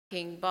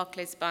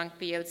Barclays Bank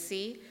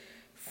PLC,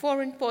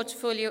 Foreign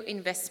Portfolio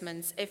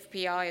Investments,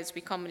 FPI as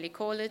we commonly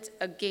call it,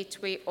 a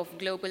gateway of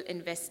global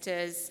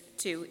investors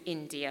to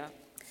India.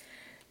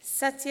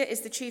 Satya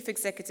is the Chief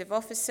Executive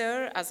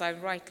Officer, as I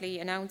rightly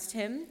announced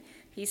him.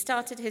 He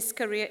started his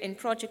career in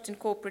project and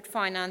corporate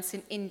finance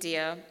in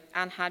India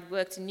and had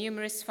worked in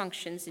numerous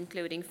functions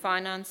including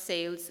finance,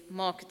 sales,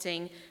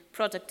 marketing,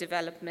 product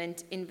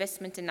development,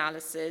 investment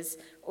analysis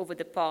over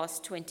the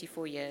past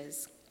 24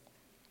 years.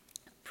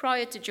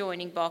 Prior to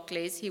joining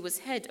Barclays, he was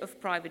head of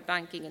private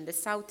banking in the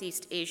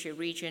Southeast Asia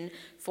region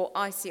for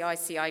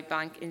ICICI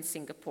Bank in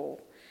Singapore.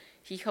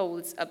 He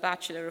holds a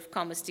Bachelor of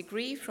Commerce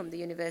degree from the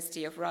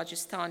University of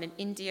Rajasthan in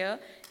India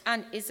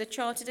and is a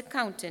chartered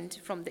accountant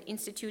from the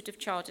Institute of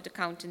Chartered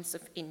Accountants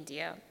of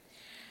India.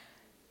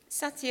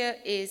 Satya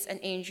is an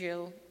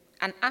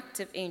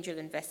active angel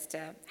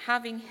investor,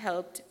 having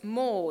helped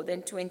more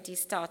than 20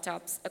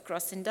 startups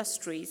across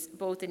industries,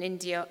 both in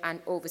India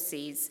and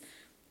overseas,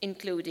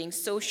 including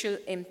social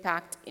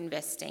impact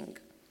investing.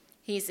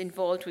 He is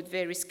involved with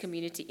various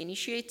community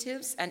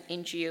initiatives and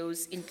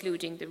NGOs,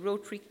 including the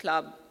Rotary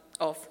Club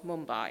of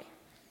Mumbai.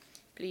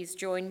 Please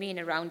join me in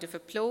a round of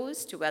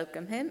applause to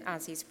welcome him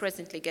as he's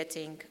presently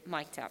getting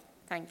mic'd up.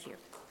 Thank you.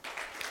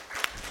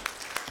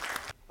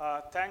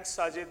 Thanks,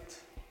 Sajid.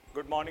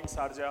 Good morning,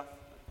 Sarja,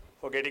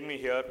 for getting me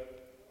here.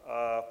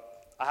 I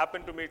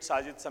happened to meet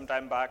Sajid some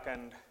time back,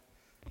 and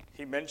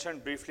he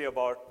mentioned briefly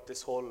about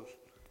this whole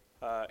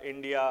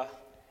India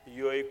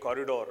UAE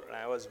corridor, and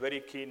I was very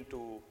keen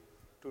to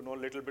know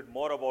a little bit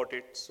more about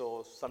it.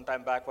 So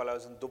sometime back while I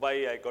was in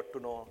Dubai, I got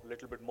to know a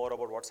little bit more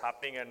about what's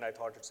happening, and I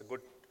thought it's a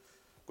good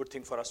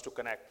thing for us to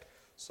connect.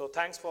 So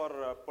thanks for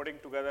putting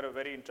together a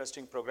very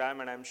interesting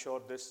program, and I'm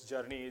sure this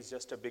journey is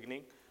just a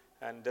beginning,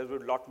 and there will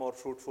be a lot more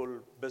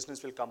fruitful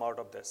business will come out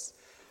of this.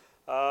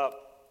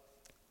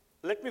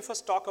 Let me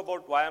first talk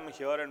about why I'm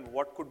here and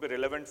what could be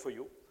relevant for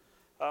you.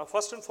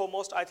 First and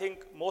foremost, I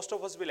think most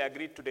of us will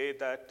agree today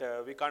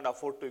that we can't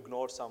afford to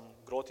ignore some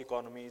growth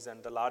economies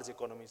and the large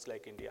economies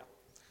like India.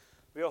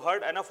 We have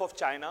heard enough of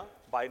China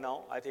by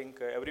now. I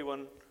think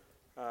everyone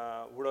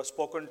would have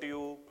spoken to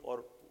you,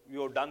 or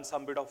you have done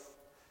some bit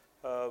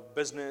of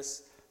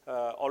business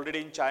already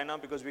in China,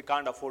 because we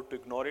can't afford to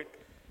ignore it.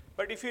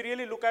 But if you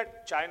really look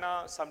at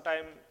China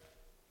sometime,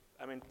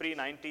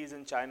 pre-90s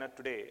in China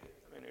today,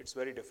 it's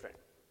very different.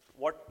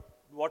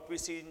 What we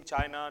see in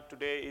China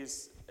today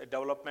is a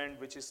development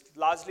which is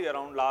largely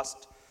around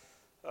last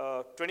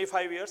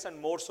 25 years and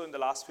more so in the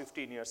last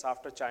 15 years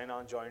after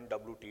China joined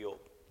WTO.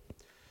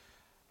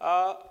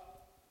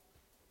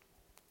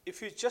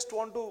 If you just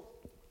want to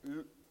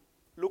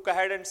look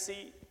ahead and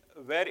see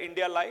where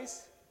India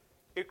lies,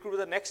 it could be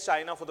the next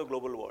China for the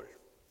global world.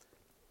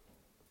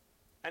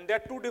 And there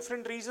are two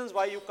different reasons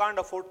why you can't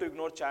afford to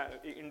ignore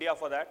India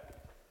for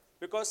that.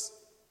 Because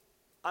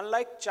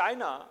unlike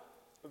China,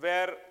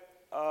 where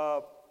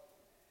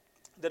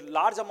the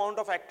large amount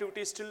of activity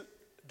is still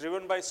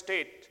driven by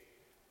state,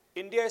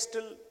 India is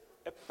still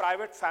a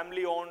private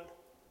family-owned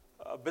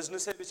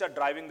businesses which are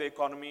driving the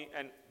economy,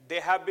 and they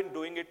have been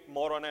doing it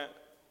more on a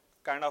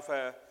kind of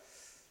a,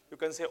 you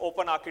can say,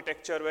 open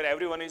architecture where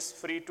everyone is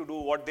free to do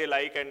what they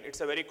like, and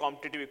it's a very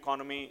competitive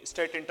economy.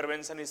 State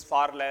intervention is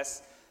far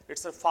less.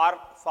 It's a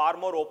far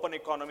more open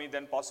economy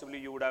than possibly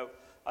you would have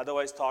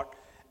otherwise thought.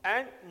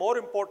 And more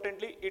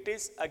importantly, it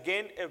is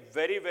again a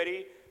very,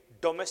 very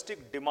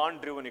domestic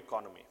demand-driven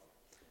economy.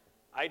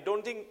 I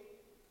don't think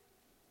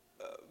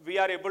we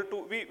are able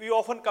to, we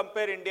often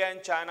compare India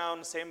and China on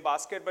the same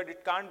basket, but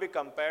it can't be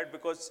compared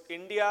because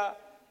India,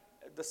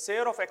 the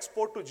share of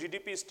export to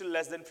GDP is still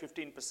less than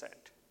 15%.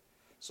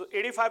 So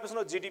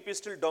 85% of GDP is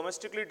still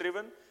domestically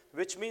driven,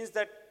 which means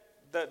that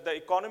the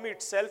economy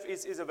itself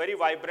is a very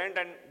vibrant,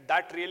 and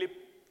that really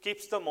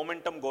keeps the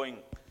momentum going.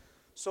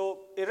 So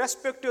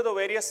irrespective of the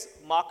various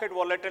market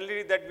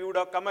volatility that we would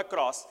have come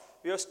across,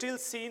 we have still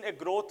seen a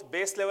growth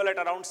base level at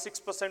around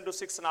 6% to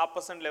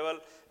 6.5% level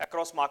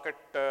across market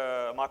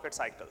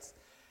cycles.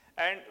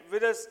 And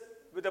with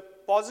a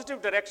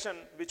positive direction,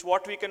 which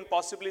what we can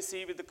possibly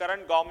see with the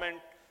current government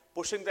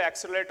pushing the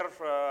accelerator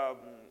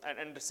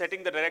and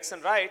setting the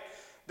direction right,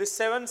 this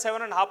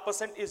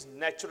 7.5% is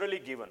naturally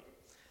given.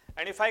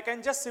 And if I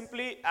can just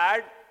simply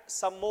add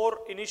some more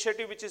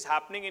initiative which is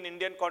happening in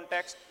Indian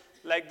context,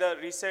 like the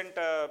recent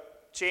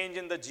change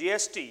in the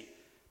GST,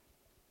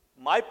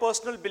 my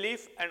personal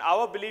belief and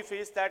our belief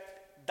is that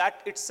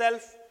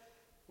itself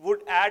would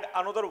add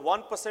another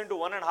 1% to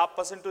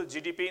 1.5% to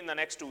GDP in the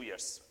next 2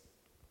 years.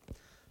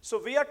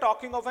 So we are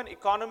talking of an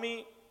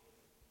economy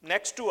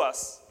next to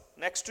us,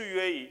 next to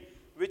UAE,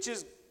 which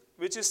is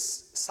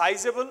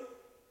sizable,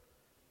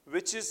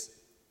 which is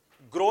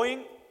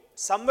growing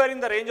somewhere in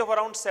the range of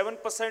around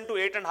 7% to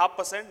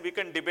 8.5%. We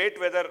can debate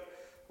whether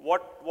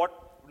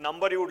what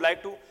number you would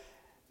like to.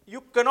 You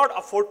cannot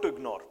afford to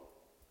ignore.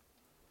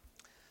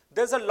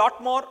 There's a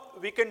lot more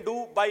we can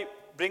do by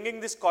bringing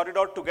this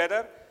corridor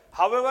together.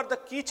 However, the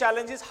key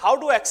challenge is how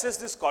to access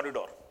this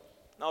corridor.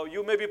 Now,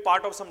 you may be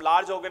part of some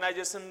large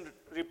organization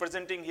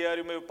representing here,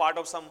 you may be part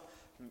of some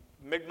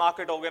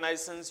mid-market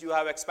organizations, you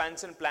have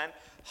expansion plan.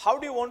 How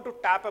do you want to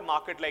tap a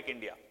market like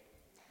India?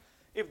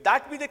 If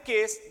that be the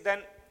case, then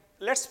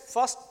let's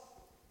first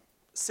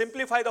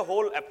simplify the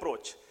whole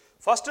approach.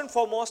 First and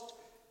foremost,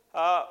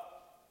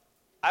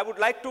 I would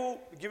like to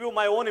give you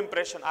my own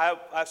impression.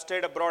 I've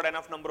stayed abroad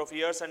enough number of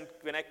years, and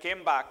when I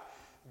came back,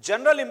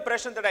 general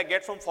impression that I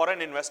get from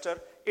foreign investor,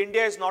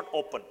 India is not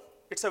open.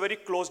 It's a very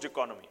closed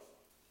economy.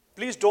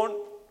 Please don't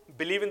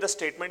believe in the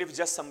statement if it's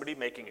just somebody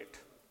making it.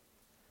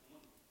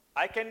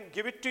 I can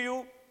give it to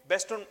you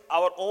based on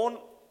our own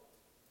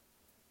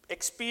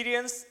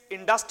experience,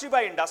 industry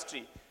by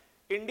industry.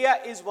 India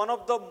is one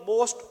of the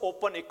most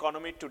open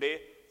economy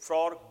today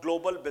for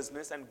global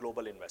business and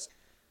global investment.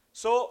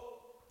 So,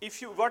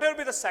 if you, whatever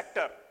be the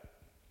sector,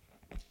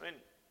 I mean,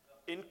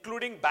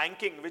 including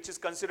banking, which is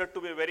considered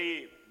to be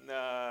very,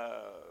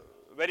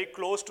 very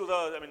close to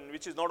the, I mean,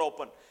 which is not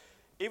open.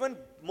 Even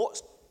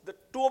the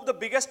two of the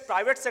biggest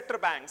private sector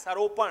banks are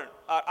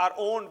are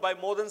owned by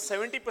more than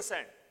 70%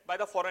 by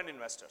the foreign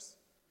investors.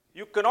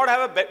 You cannot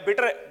have a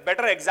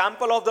better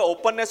example of the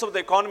openness of the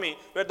economy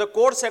where the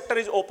core sector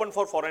is open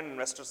for foreign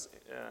investors,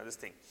 this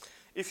thing.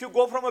 If you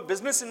go from a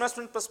business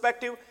investment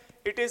perspective,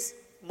 it is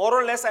more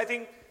or less, I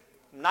think,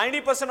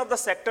 90% of the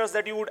sectors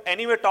that you would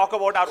anyway talk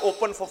about are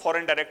open for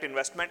foreign direct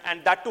investment,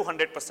 and that to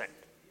 100%.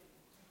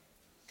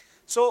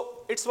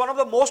 So it's one of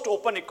the most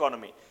open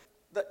economy.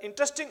 The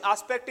interesting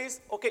aspect is,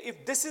 okay,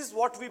 if this is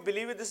what we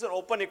believe this is an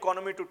open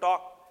economy to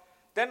talk,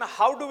 then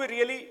how do we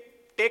really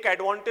take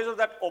advantage of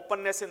that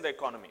openness in the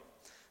economy?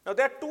 Now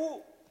there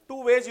are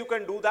two ways you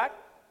can do that.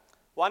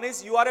 One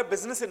is you are a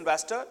business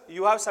investor,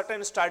 you have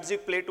certain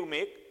strategic play to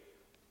make.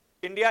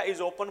 India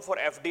is open for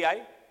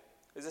FDI,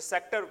 is a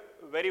sector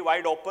very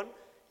wide open.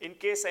 In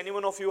case any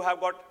one of you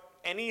have got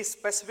any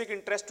specific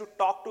interest to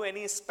talk to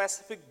any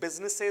specific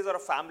businesses or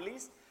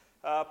families,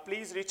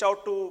 please reach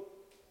out to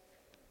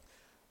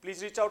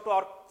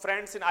our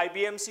friends in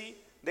IBMC.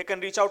 They can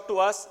reach out to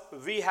us.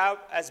 We have,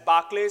 as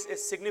Barclays, a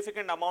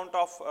significant amount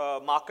of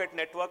market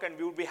network, and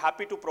we would be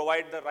happy to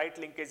provide the right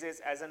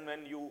linkages as and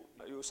when you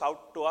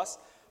shout to us.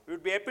 We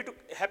would be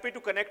happy to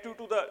connect you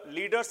to the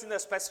leaders in the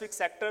specific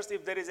sectors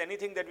if there is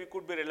anything that we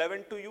could be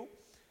relevant to you.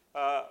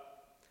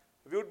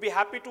 We would be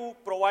happy to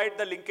provide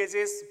the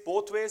linkages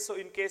both ways. So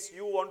in case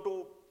you want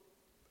to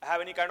have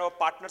any kind of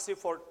partnership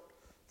for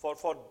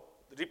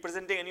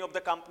representing any of the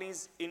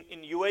companies in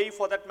UAE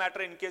for that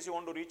matter, in case you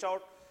want to reach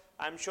out,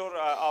 I'm sure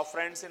our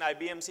friends in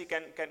IBMC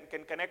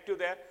can connect you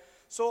there.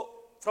 So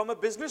from a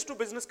business to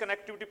business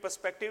connectivity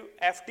perspective,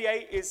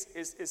 FDI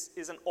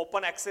is an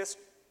open access,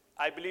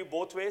 I believe,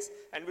 both ways,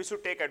 and we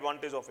should take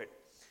advantage of it.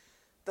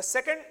 The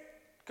second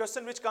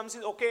question which comes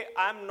is, okay,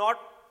 I'm not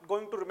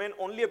going to remain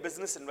only a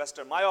business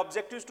investor. My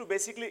objective is to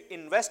basically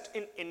invest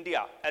in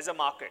India as a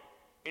market,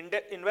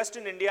 invest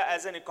in India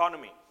as an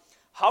economy.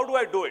 How do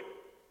I do it?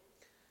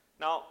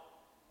 Now,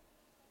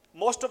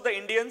 most of the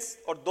Indians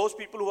or those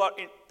people who are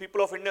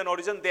people of Indian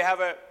origin, they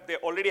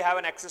already have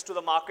an access to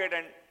the market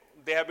and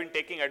they have been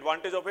taking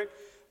advantage of it.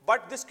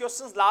 But these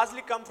questions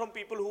largely come from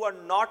people who are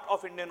not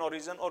of Indian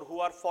origin or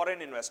who are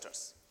foreign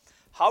investors.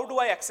 How do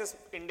I access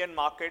Indian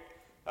market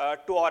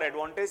to our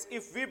advantage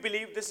if we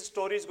believe this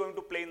story is going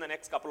to play in the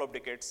next couple of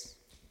decades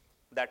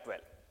that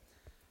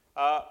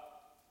well?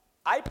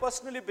 I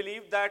personally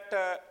believe that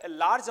a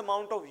large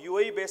amount of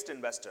UAE based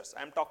investors,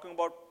 I'm talking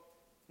about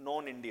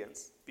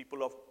non-Indians,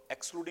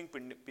 excluding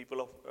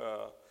people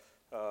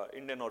of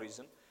Indian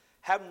origin,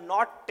 have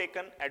not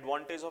taken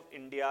advantage of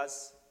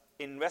India's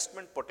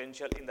investment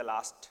potential in the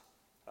last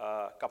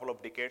couple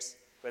of decades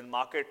when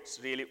markets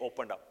really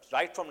opened up.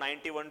 Right from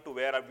 91 to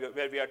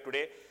where we are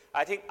today,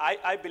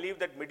 I believe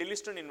that Middle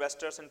Eastern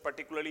investors and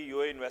particularly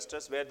UAE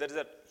investors, where there is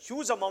a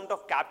huge amount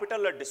of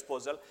capital at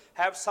disposal,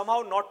 have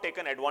somehow not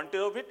taken advantage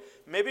of it,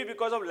 maybe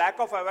because of lack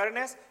of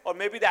awareness or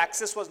maybe the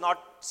access was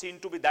not seen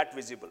to be that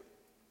visible.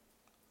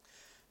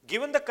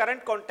 Given the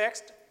current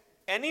context,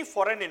 any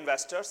foreign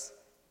investors,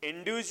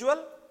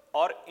 individual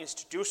or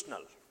institutional,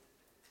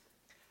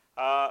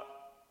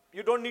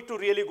 you don't need to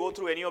really go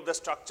through any of the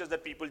structures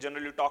that people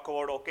generally talk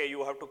about. Okay,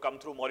 you have to come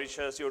through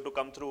Mauritius, you have to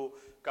come through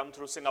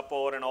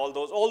Singapore and all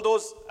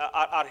those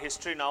are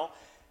history now.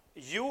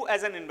 You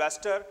as an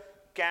investor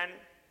can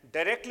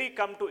directly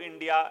come to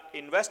India,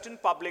 invest in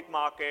public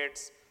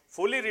markets,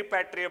 fully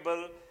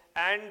repatriable,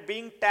 and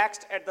being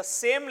taxed at the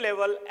same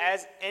level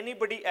as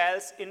anybody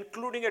else,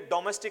 including a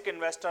domestic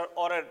investor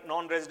or a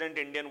non-resident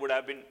Indian would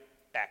have been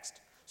taxed.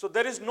 So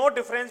there is no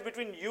difference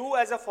between you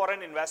as a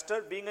foreign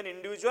investor, being an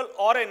individual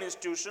or an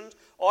institution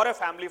or a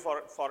family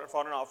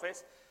foreign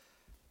office,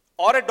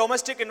 or a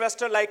domestic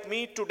investor like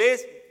me today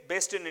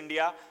based in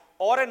India,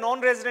 or a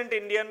non-resident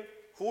Indian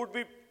who would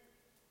be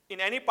in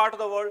any part of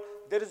the world.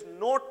 There is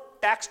no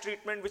tax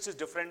treatment which is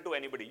different to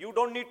anybody. You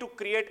don't need to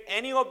create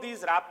any of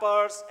these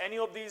wrappers, any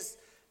of these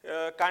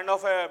kind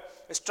of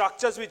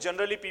structures which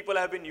generally people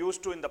have been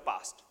used to in the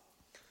past.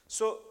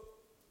 So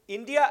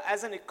India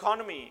as an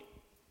economy,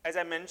 as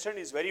I mentioned,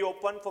 is very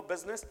open for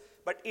business,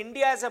 but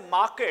India as a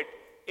market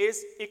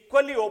is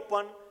equally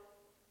open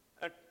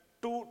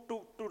to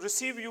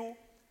receive you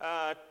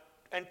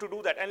and to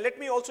do that. And let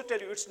me also tell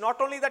you, it's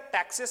not only that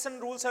taxation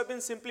rules have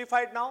been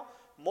simplified now,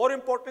 more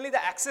importantly,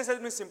 the access has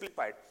been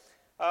simplified.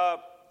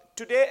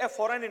 Today, a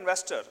foreign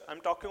investor,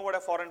 I'm talking about a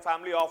foreign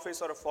family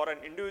office or a foreign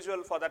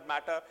individual for that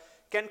matter,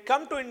 can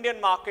come to Indian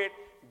market,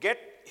 get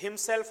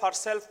himself,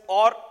 herself,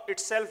 or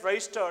itself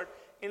registered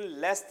in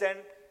less than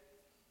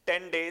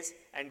 10 days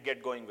and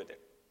get going with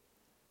it.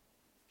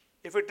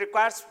 If it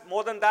requires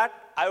more than that,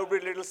 I would be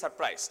a little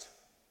surprised.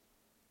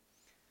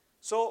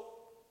 So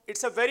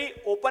it's a very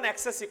open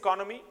access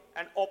economy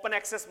and open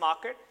access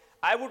market.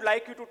 I would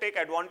like you to take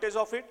advantage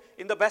of it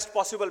in the best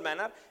possible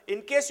manner.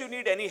 In case you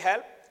need any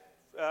help,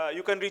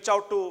 you can reach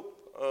out to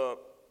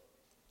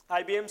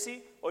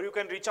IBMC, or you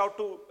can reach out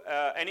to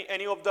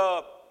any of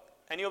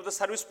the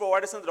service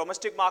providers in the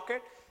domestic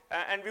market,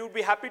 and we would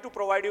be happy to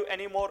provide you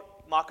any more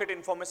market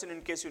information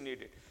in case you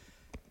need it.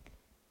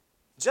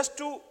 Just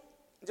to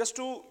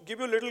give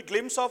you a little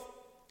glimpse of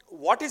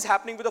what is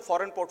happening with the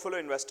foreign portfolio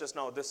investors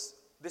now, this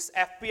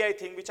FPI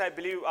thing, which I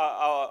believe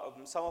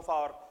some of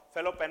our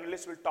fellow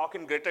panelists will talk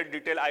in greater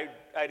detail. I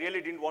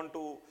really didn't want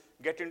to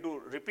get into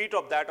repeat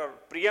of that or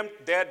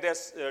preempt their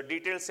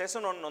detailed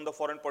session on the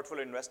foreign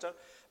portfolio investor.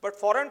 But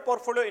foreign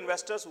portfolio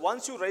investors,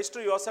 once you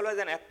register yourself as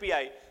an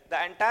FPI,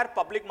 the entire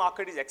public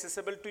market is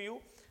accessible to you,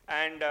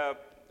 and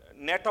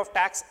net of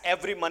tax,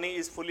 every money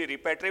is fully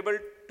repatriable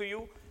to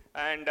you,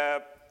 and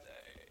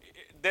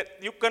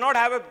you cannot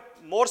have a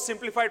more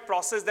simplified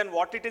process than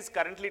what it is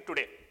currently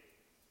today.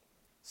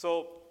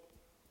 So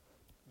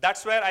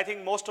that's where I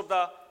think most of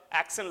the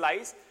action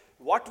lies.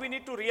 What we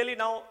need to really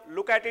now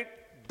look at it,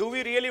 do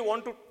you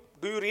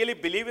really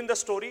believe in the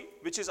story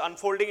which is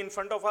unfolding in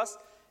front of us?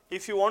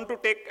 If you want to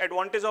take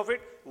advantage of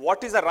it,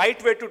 what is the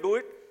right way to do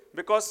it?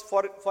 Because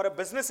for a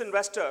business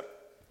investor,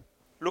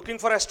 looking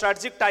for a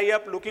strategic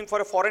tie-up, looking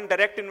for a foreign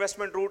direct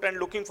investment route, and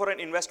looking for an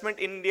investment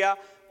in India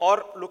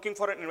or looking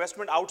for an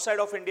investment outside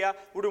of India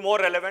would be more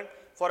relevant.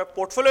 For a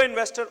portfolio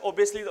investor,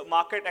 obviously the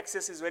market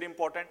access is very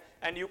important,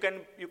 and you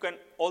can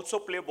also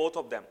play both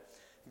of them.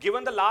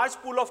 Given the large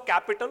pool of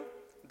capital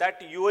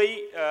that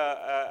UAE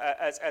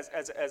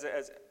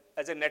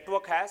as a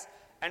network has,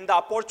 and the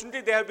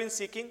opportunity they have been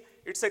seeking,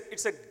 it's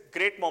a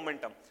great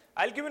momentum.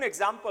 I'll give you an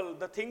example,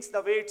 the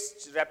way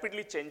it's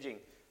rapidly changing.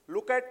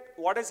 Look at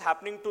what is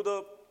happening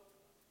to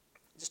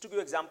just to give you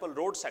an example,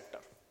 road sector.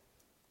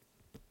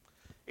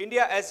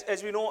 India,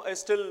 as we know, is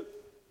still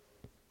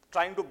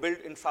trying to build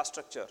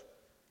infrastructure.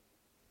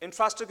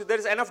 There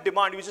is enough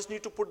demand, we just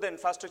need to put the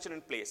infrastructure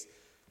in place.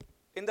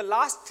 In the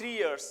last 3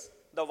 years,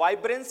 the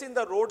vibrancy in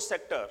the road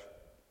sector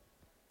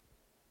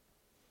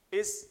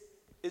is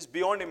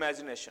beyond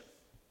imagination.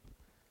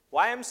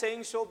 Why I'm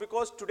saying so?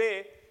 Because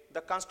today,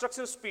 the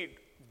construction speed,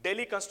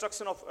 daily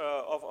construction of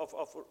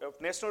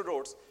national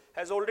roads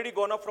has already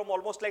gone up from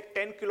almost like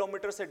 10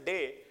 kilometers a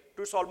day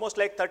to it's almost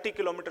like 30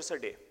 kilometers a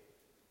day.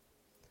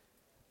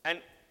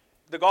 And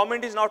the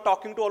government is now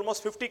talking to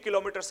almost 50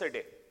 kilometers a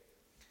day.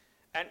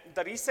 And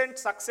the recent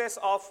success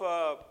of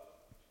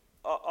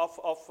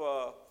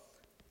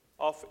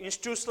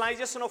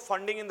institutionalization of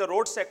funding in the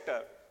road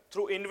sector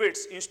through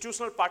InvITs,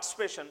 institutional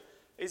participation,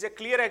 is a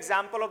clear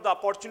example of the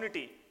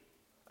opportunity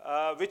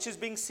which is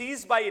being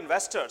seized by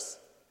investors,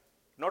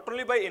 not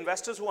only by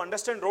investors who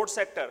understand road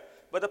sector,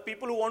 but the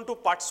people who want to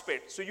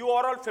participate. So you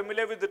are all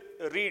familiar with the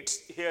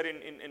REITs here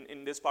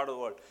in this part of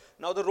the world.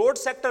 Now the road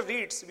sector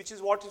REITs, which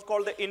is what is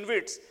called the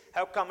InvITs,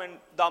 have come, and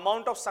the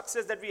amount of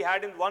success that we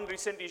had in one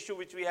recent issue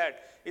which we had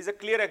is a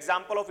clear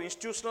example of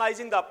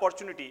institutionalizing the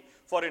opportunity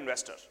for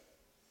investors.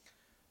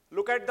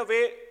 Look at the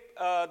way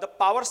the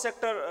power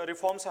sector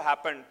reforms have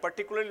happened,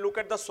 particularly look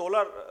at the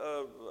solar,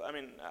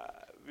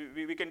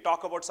 we can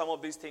talk about some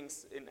of these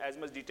things in as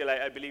much detail.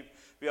 I believe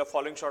we are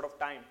falling short of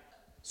time.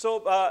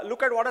 So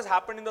look at what has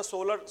happened in the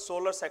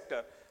solar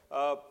sector.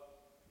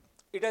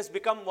 It has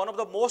become one of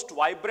the most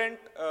vibrant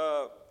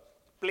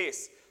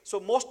place. So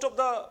most of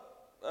the,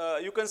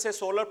 you can say,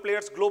 solar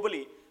players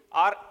globally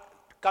are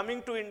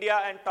coming to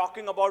India and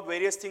talking about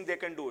various things they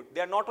can do.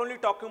 They are not only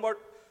talking about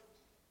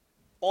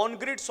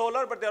on-grid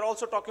solar, but they are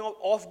also talking about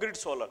off-grid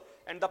solar.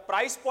 And the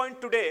price point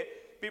today,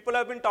 people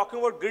have been talking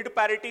about grid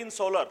parity in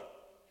solar.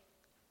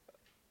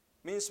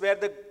 Means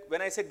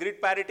when I say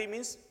grid parity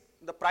means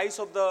the price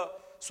of the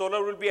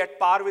solar will be at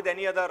par with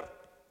any other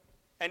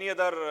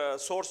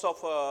source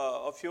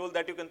of fuel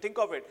that you can think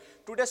of it.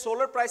 Today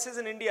solar prices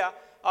in India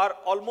are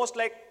almost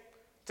like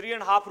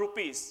 3.5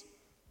 rupees,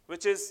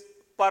 which is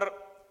per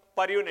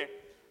unit.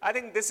 I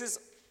think this is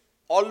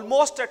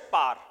almost at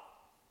par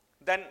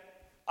than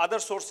other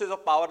sources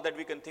of power that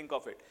we can think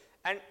of it.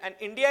 And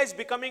India is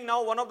becoming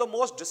now one of the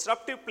most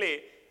disruptive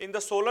play in the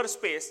solar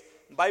space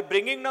by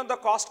bringing down the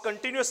cost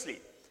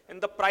continuously.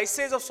 And the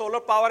prices of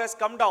solar power has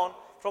come down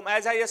from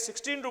as high as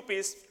 16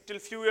 rupees till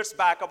few years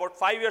back, about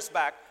 5 years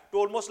back, to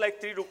almost like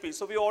 3 rupees.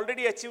 So we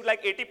already achieved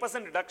like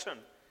 80% reduction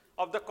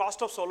of the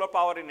cost of solar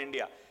power in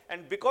India.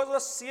 And because of the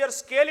sheer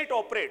scale it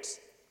operates,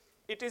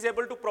 it is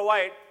able to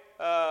provide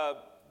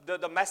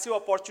the massive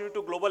opportunity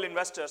to global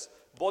investors,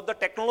 both the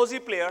technology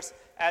players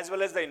as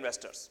well as the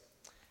investors.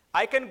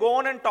 I can go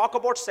on and talk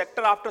about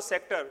sector after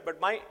sector, but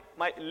my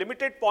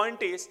limited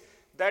point is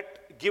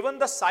that given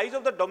the size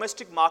of the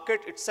domestic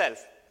market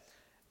itself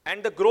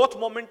and the growth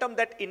momentum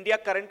that India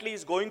currently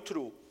is going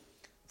through,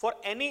 for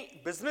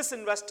any business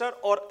investor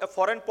or a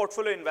foreign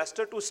portfolio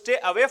investor to stay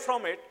away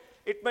from it,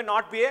 it may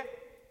not be a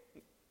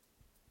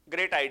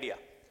great idea.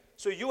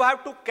 So you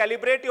have to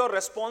calibrate your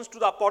response to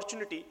the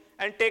opportunity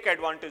and take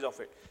advantage of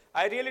it.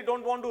 I really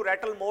don't want to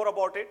rattle more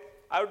about it.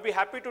 I would be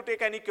happy to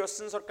take any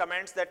questions or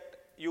comments that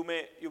you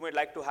may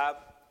like to have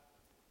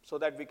so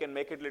that we can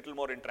make it a little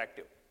more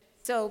interactive.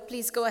 So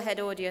please go ahead,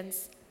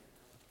 audience.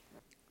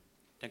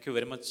 Thank you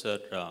very much, sir,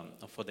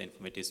 for the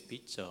informative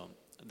speech.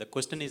 The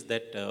question is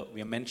that we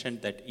have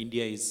mentioned that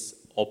India is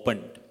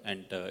opened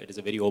and it is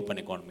a very open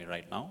economy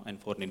right now,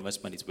 and foreign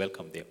investment is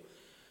welcome there.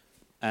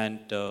 And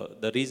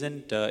the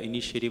recent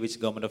initiative which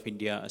Government of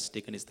India has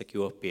taken is the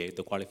QFPI,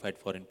 the Qualified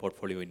Foreign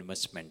Portfolio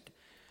Investment.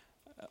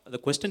 The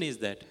question is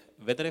that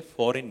whether a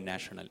foreign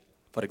national,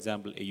 for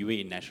example, a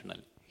UAE national,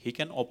 he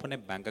can open a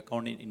bank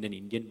account in an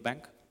Indian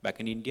bank back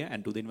in India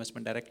and do the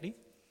investment directly?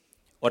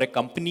 Or a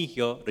company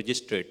here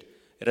registered,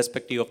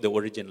 irrespective of the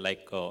origin,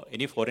 like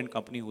any foreign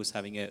company who is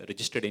having a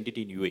registered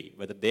entity in UAE,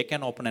 whether they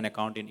can open an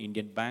account in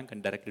Indian bank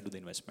and directly do the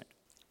investment?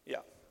 Yeah,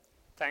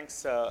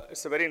 thanks.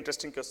 It's a very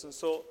interesting question.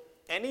 So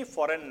any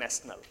foreign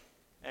national,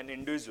 an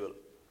individual,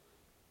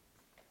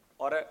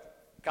 or a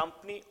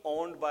company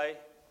owned by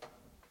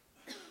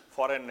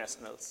foreign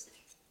nationals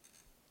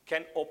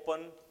can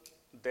open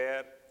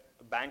their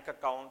bank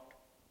account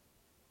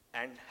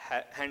and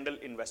handle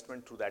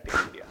investment through that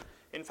in India.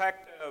 In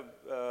fact,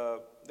 there are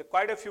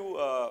quite a few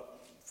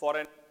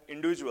foreign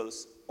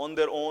individuals on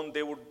their own,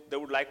 they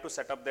would like to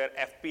set up their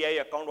FPI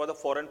account or the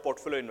foreign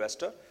portfolio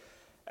investor.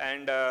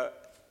 And a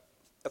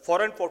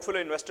foreign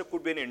portfolio investor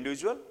could be an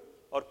individual,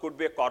 or could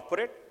be a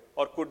corporate,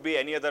 or could be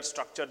any other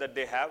structure that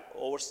they have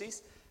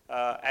overseas.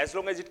 As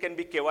long as it can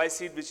be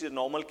KYC, which is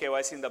normal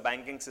KYC in the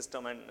banking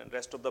system, and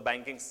rest of the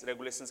banking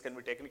regulations can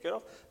be taken care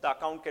of, the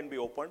account can be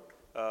opened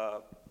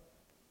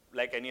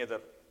like any other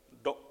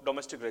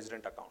domestic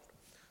resident account.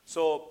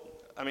 So,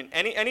 I mean,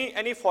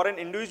 any foreign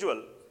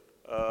individual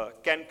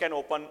can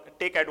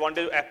take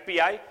advantage of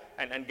FPI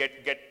and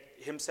get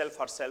himself,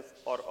 herself,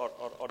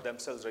 or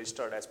themselves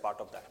registered as part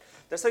of that.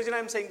 That's the reason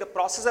I'm saying the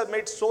process is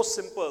made so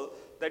simple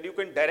that you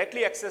can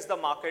directly access the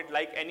market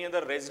like any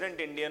other resident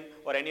Indian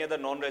or any other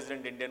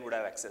non-resident Indian would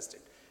have accessed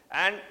it.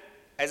 And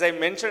as I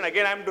mentioned,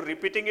 again, I'm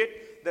repeating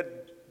it,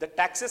 that the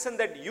taxation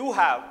that you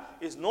have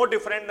is no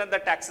different than the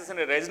taxation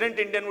a resident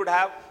Indian would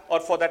have, or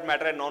for that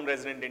matter, a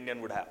non-resident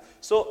Indian would have.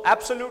 So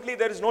absolutely,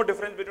 there is no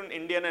difference between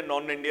Indian and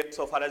non-Indian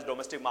so far as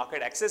domestic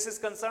market access is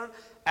concerned,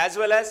 as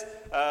well as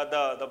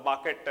the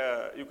market,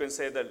 you can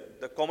say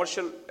the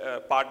commercial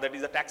part, that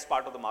is the tax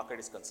part of the market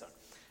is concerned.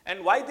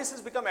 And why this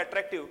has become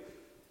attractive?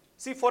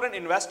 See, for an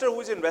investor who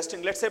is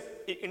investing, let's say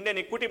Indian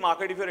equity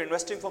market, if you're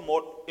investing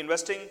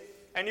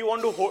and you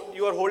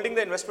are holding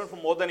the investment for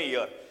more than a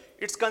year,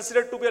 it's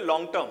considered to be a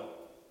long-term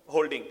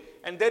holding,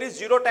 and there is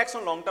zero tax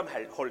on long-term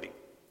holding.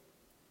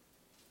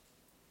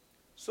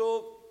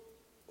 So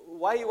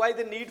why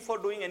the need for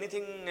doing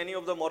anything, any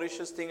of the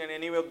Mauritius thing, and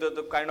any of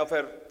the kind of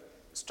a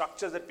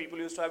structures that people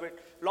used to have it?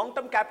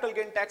 Long-term capital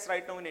gain tax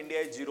right now in India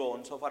is zero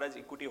on so far as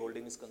equity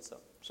holding is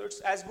concerned. So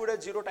it's as good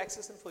as zero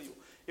taxation for you.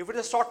 If it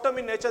is short-term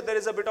in nature, there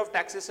is a bit of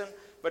taxation,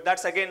 but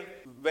that's again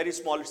very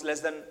small. It's less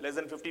than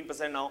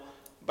 15% now.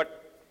 But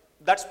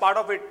that's part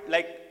of it.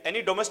 Like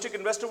any domestic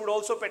investor would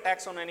also pay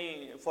tax on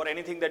for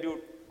anything that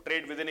you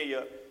trade within a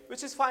year,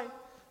 which is fine.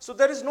 So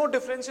there is no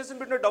differentiation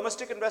between a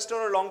domestic investor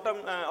or a long-term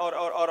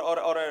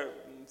or a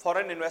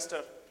foreign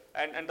investor,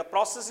 and the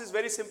process is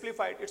very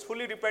simplified. It's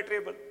fully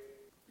repatriable.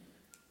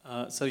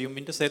 So you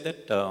mean to say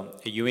that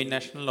a UAE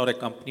national or a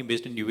company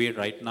based in UAE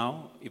right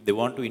now, if they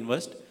want to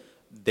invest,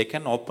 they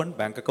can open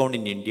bank account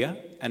in India,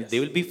 and Yes. they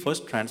will be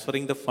first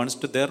transferring the funds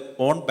to their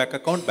own bank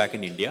account back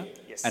in India,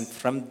 Yes. and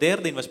from there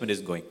the investment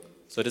is going.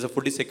 So it is a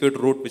fully secured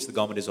route which the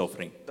government is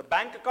offering. The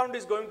bank account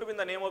is going to be in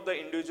the name of the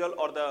individual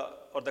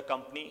or the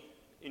company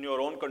in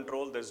your own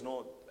control. There's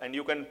no, and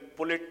you can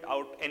pull it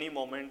out any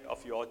moment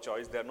of your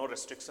choice. There are no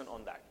restriction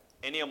on that.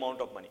 Any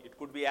amount of money. It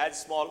could be as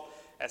small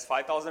as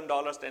 $5,000,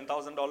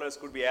 $10,000,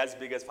 could be as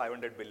big as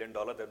 $500 billion.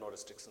 There are no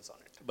restrictions on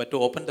it. But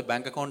to open the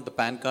bank account, the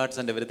PAN cards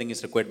and everything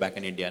is required back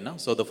in India now.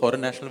 So the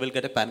foreign national will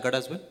get a PAN card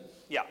as well?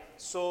 Yeah.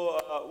 So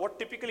what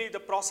typically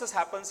the process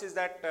happens is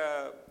that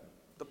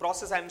the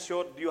process, I'm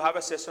sure you have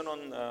a session on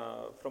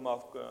from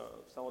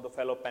some of the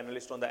fellow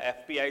panelists on the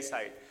FPI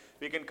side.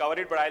 We can cover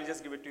it, but I'll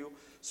just give it to you.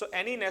 So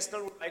any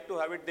national would like to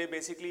have it. They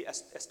basically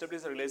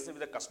establish a relationship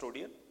with the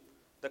custodian.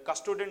 The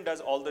custodian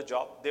does all the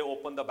job. They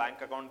open the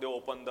bank account. They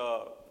open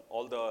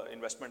all the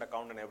investment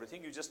account and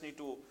everything. You just need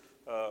to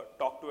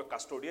talk to a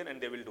custodian and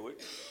they will do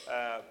it.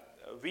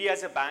 We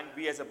as a bank,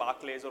 we as a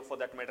Barclays, or for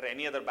that matter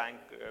any other bank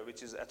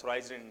which is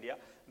authorized in India,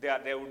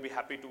 they would be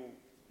happy to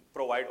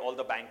provide all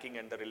the banking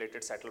and the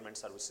related settlement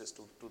services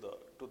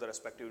to the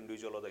respective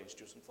individual or the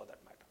institution for that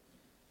matter.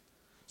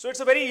 So it's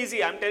a very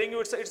easy, I'm telling you,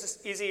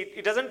 it's easy.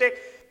 It doesn't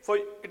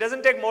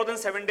take more than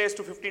 7 days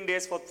to 15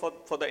 days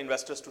for the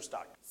investors to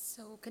start.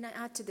 So can I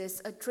add to this?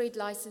 A trade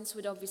license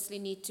would obviously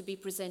need to be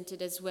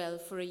presented as well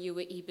for a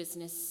UAE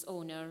business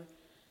owner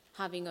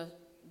having a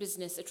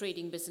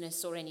trading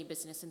business or any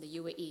business in the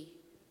UAE.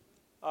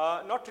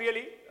 Not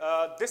really.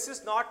 This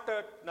is not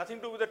nothing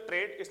to do with the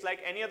trade. It's like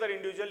any other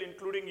individual,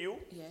 including you,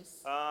 Yes.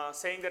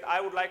 saying that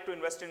I would like to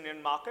invest in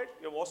Indian market.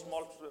 You're most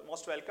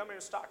welcome, and you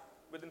start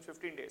within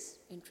 15 days.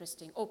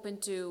 Interesting. Open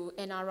to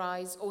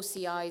NRIs,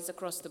 OCIs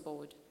across the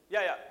board.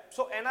 Yeah.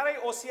 So NRI,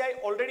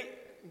 OCI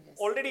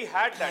already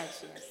had that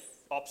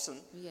option.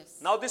 Yes.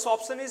 Now this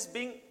option is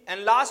being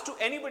enlarged to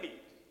anybody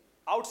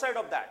outside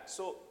of that.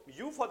 So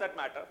you, for that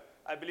matter,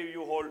 I believe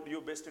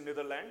you based in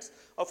Netherlands,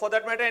 or for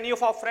that matter, any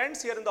of our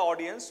friends here in the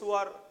audience who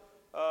are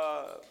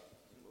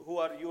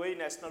UAE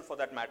national for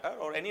that matter,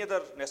 or any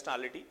other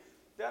nationality,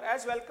 they are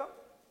as welcome.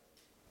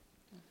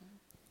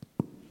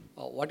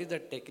 What is the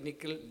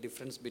technical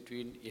difference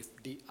between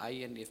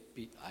FDI and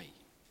FPI?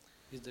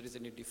 Is there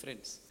any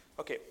difference?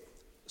 Okay,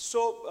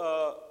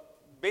 so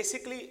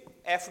basically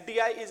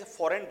FDI is a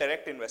foreign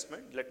direct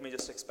investment. Let me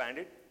just expand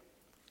it.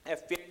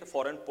 FPI is a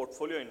foreign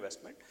portfolio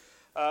investment.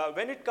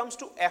 When it comes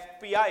to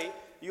FPI,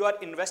 you are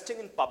investing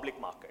in public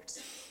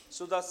markets.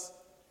 So the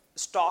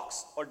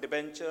stocks or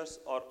debentures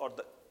or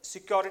the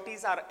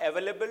securities are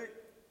available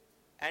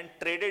and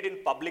traded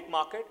in public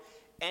market.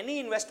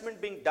 Any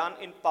investment being done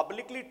in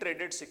publicly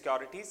traded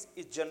securities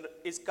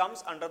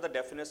comes under the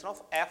definition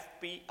of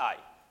FPI,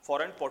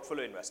 foreign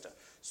portfolio investor.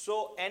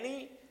 So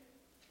any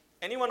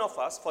one of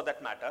us, for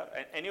that matter,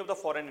 and any of the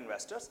foreign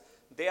investors,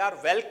 they are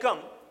welcome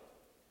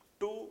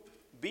to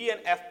be an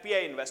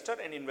FPI investor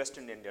and invest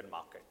in the Indian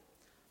market.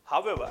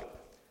 However,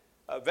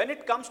 when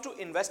it comes to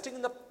investing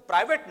in the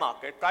private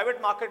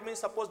market means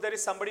suppose there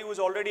is somebody who is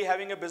already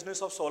having a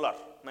business of solar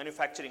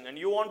manufacturing and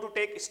you want to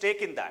take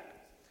stake in that,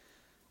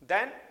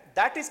 then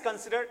that is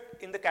considered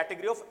in the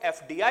category of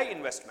FDI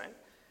investment,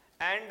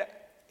 and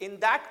in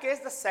that case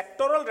the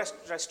sectoral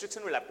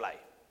restriction will apply.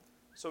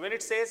 So when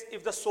it says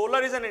if the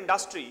solar is an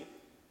industry,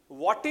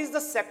 what is the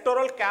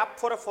sectoral cap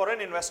for a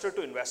foreign investor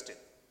to invest in?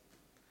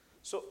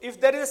 So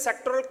if there is a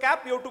sectoral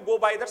cap, you have to go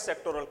by the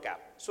sectoral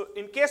cap. So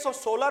in case of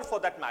solar,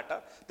 for that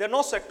matter, there is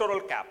no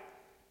sectoral cap.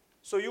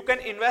 So you can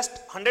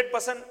invest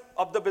 100%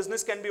 of the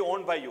business can be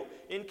owned by you.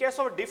 In case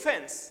of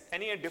defense,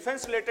 any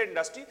defense related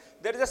industry,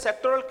 there is a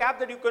sectoral cap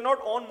that you cannot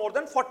own more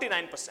than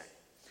 49%.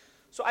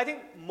 So I think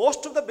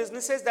most of the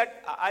businesses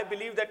that I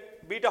believe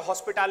that, be it a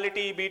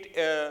hospitality,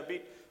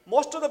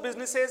 most of the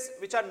businesses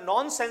which are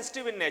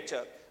non-sensitive in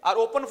nature are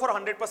open for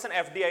 100%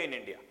 FDI in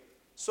India.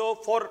 So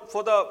for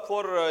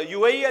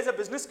UAE as a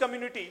business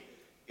community,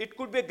 it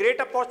could be a great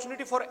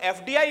opportunity for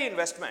FDI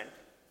investment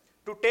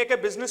to take a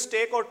business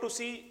stake or to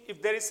see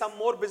if there is some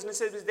more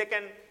businesses which they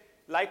can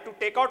like to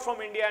take out from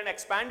India and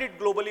expand it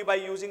globally by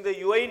using the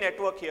UAE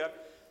network here,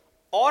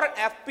 or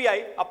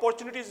FPI.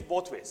 Opportunity is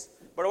both ways.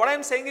 But what I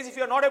am saying is if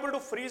you are not able to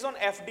freeze on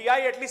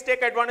FDI, at least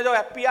take advantage of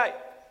FPI,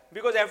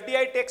 because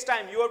FDI takes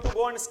time. You have to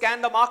go and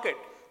scan the market,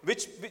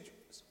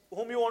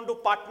 whom you want to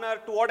partner,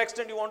 to what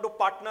extent you want to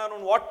partner,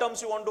 on what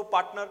terms you want to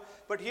partner.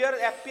 But here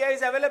FPI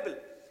is available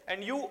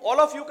and all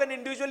of you can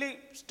individually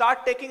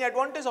start taking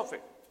advantage of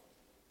it.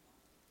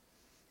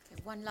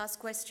 Okay, one last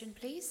question,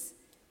 please.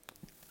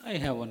 I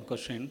have one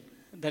question.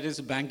 That is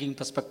banking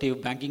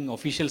perspective. Banking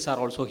officials are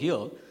also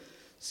here.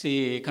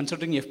 See,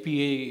 considering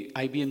FPA,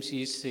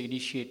 IBMC is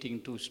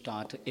initiating to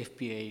start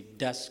FPA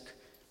desk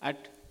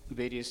at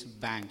various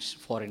banks,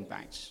 foreign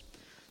banks.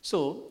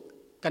 So,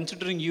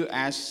 considering you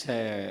as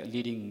a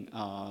leading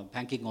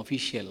banking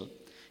official,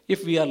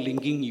 if we are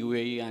linking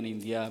UAE and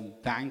India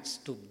banks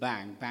to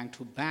bank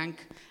to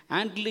bank,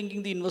 and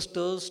linking the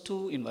investors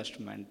to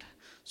investment,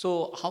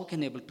 so how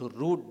can able to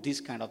route these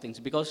kind of things?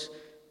 Because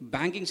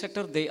banking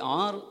sector, they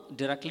are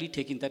directly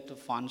taking that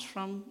funds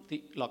from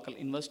the local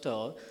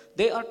investor.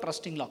 They are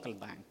trusting local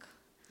bank.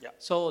 Yeah.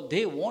 So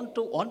they want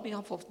to, on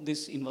behalf of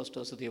these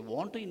investors, they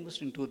want to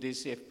invest into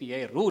this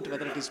FPI route,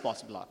 whether it is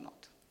possible or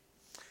not.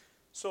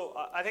 So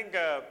I think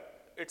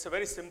it's a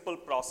very simple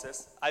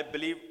process. I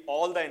believe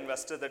all the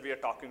investors that we are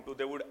talking to,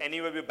 they would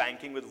anyway be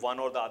banking with one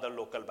or the other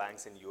local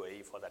banks in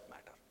UAE for that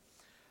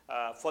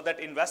matter. For that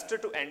investor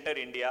to enter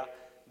India,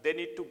 they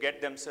need to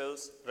get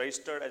themselves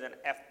registered as an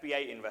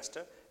FPI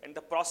investor, and the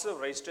process of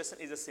registration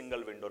is a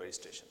single window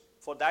registration.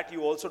 For that,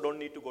 you also don't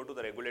need to go to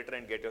the regulator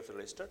and get yourself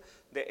registered.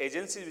 The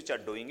agencies which are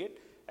doing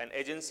it, and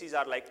agencies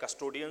are like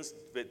custodians,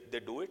 they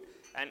do it,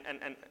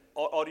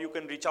 or you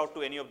can reach out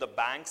to any of the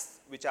banks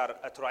which are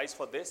authorized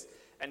for this,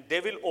 and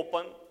they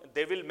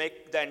will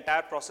make the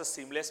entire process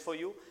seamless for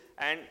you,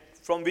 and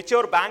from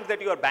whichever bank that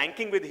you are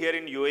banking with here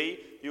in UAE,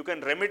 you can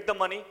remit the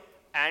money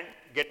and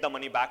get the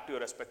money back to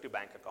your respective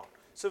bank account.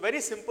 So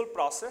very simple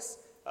process.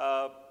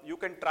 You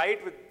can try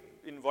it with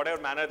in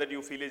whatever manner that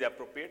you feel is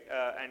appropriate.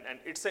 And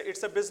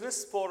it's a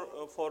business for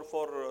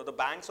the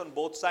banks on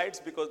both sides,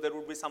 because there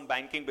would be some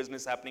banking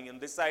business happening in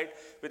this side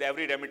with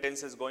every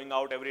remittance is going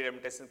out, every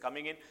remittance is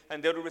coming in,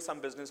 and there will be some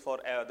business for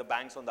the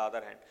banks on the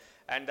other hand.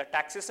 And the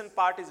taxation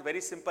part is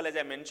very simple, as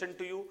I mentioned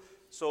to you.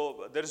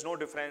 So there is no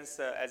difference,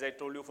 as I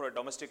told you, for a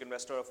domestic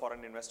investor or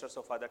foreign investor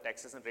so far the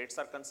taxation rates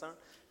are concerned.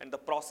 And the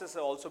process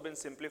has also been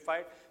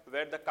simplified,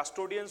 where the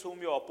custodians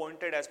whom you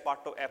appointed as part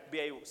of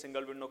FBI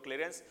single window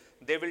clearance,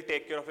 they will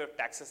take care of your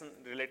taxation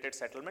related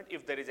settlement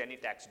if there is any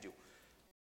tax due.